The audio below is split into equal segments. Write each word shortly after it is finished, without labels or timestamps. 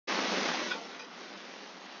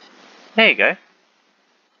There you go.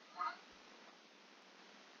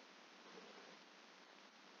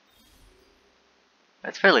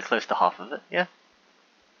 That's fairly close to half of it, yeah.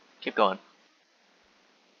 Keep going.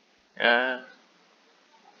 Uh,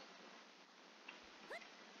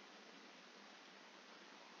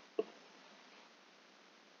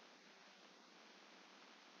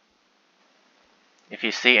 if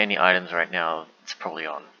you see any items right now, it's probably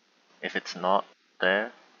on. If it's not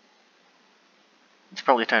there, it's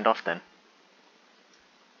probably turned off then.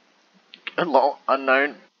 Lol,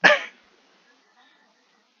 unknown.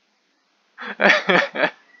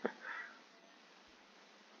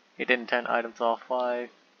 He didn't turn items off, why?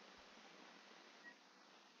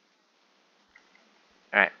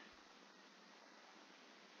 Alright.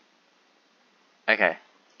 Okay.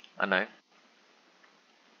 Unknown.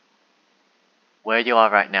 Where you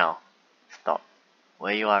are right now. Stop.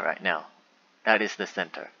 Where you are right now. That is the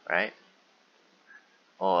center, right?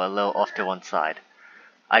 Or a little off to one side.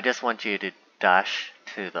 I just want you to dash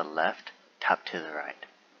to the left, tap to the right.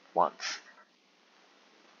 Once.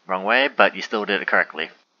 Wrong way, but you still did it correctly.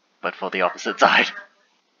 But for the opposite side.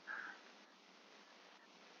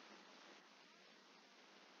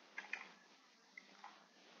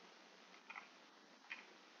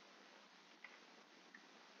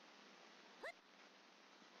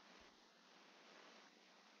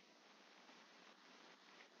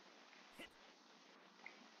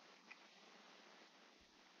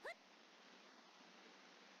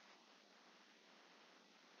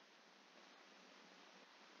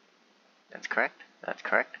 That's correct. That's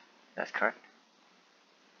correct. That's correct.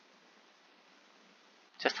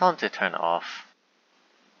 Just tell him to turn it off.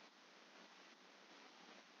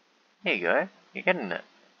 There you go. You're getting it.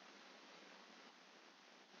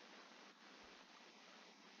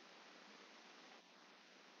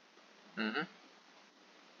 Mm-hmm.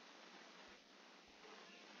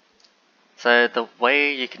 So the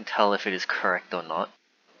way you can tell if it is correct or not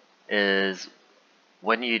is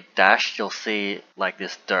when you dash, you'll see like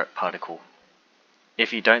this dirt particle.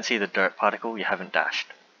 If you don't see the dirt particle, you haven't dashed.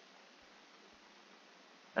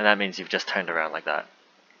 And that means you've just turned around like that.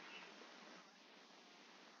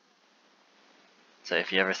 So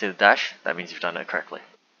if you ever see the dash, that means you've done it correctly.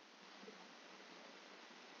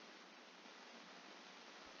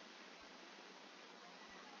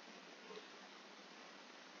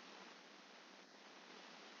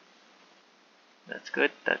 That's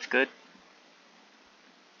good, that's good.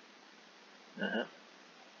 Uh-huh.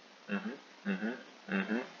 Mm-hmm. Mm-hmm.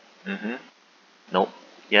 Mm-hmm. Mm-hmm. Nope.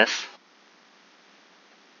 Yes.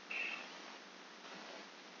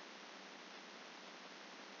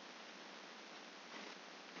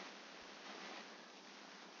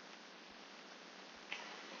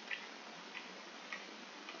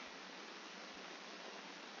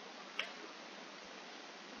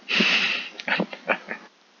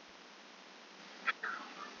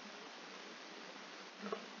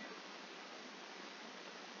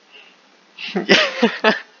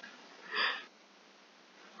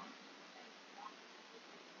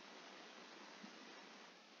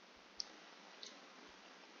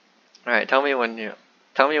 Alright, tell me when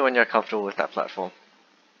you're comfortable with that platform.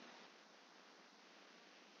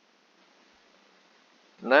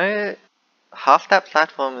 No, half that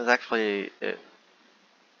platform is actually it.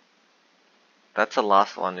 That's the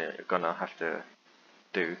last one you're gonna have to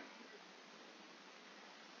do.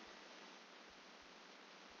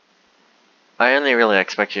 I only really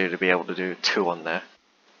expect you to be able to do 2 on there.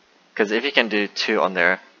 Because if you can do 2 on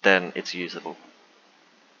there, then it's usable.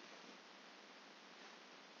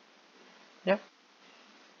 Yep.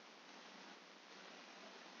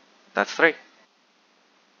 That's 3.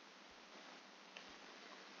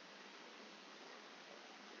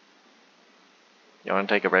 You wanna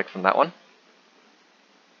take a break from that one?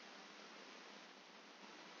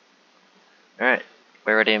 Alright,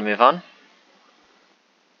 we're ready to move on?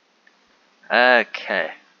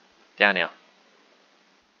 Okay, down here.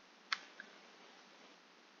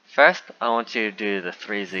 First, I want you to do the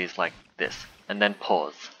 3 Z's like this, and then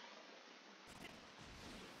pause.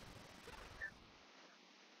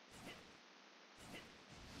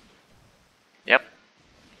 Yep.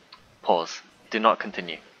 Pause. Do not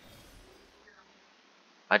continue.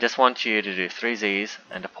 I just want you to do 3 Z's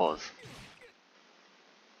and a pause.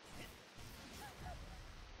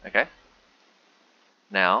 Okay?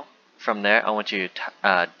 Now, from there, I want you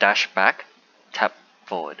to dash back, tap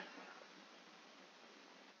forward.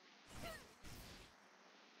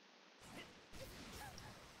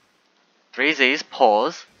 Three Z's,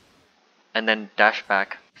 pause, and then dash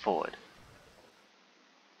back forward.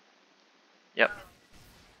 Yep.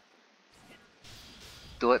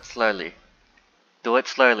 Do it slowly. Do it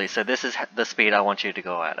slowly, so this is the speed I want you to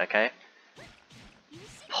go at, okay?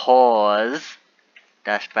 Pause,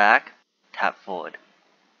 dash back, tap forward.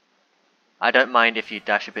 I don't mind if you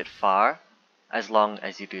dash a bit far, as long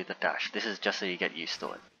as you do the dash. This is just so you get used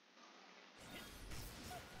to it.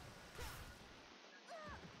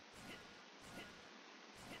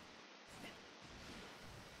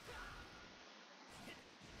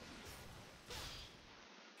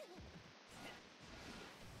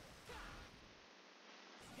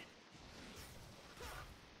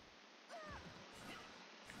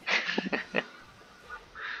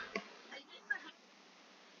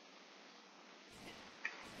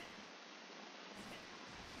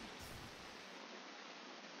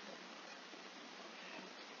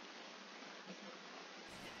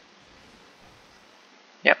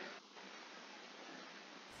 Yep.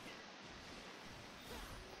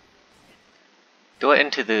 Do it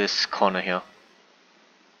into this corner here.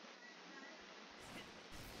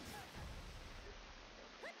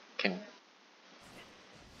 Can...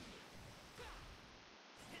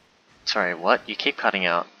 Sorry, what? You keep cutting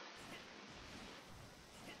out.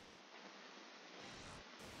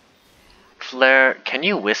 Flare, can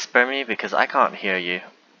you whisper me? Because I can't hear you.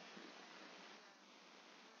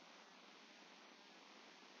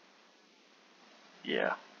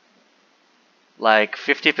 Yeah. Like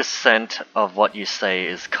 50% of what you say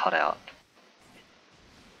is cut out.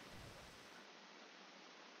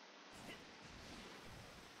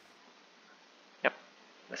 Yep,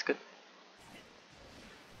 that's good.